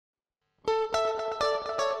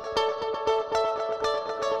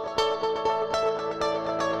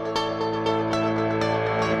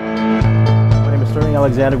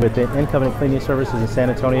Alexander with the Incoming Cleaning Services in San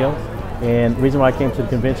Antonio, and the reason why I came to the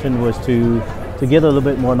convention was to get a little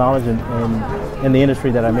bit more knowledge in the industry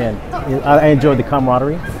that I'm in. I enjoyed the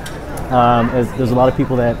camaraderie. There's a lot of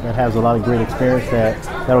people that has a lot of great experience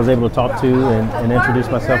that I was able to talk to and introduce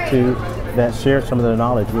myself to, that share some of their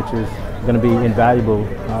knowledge, which is going to be invaluable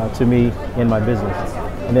to me in my business.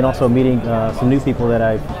 And then also meeting some new people that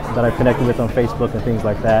I've connected with on Facebook and things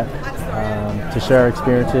like that, to share our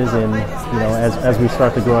experiences and as we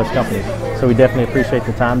start to grow as companies. So we definitely appreciate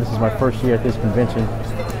the time. This is my first year at this convention.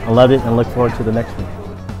 I loved it and look forward to the next one.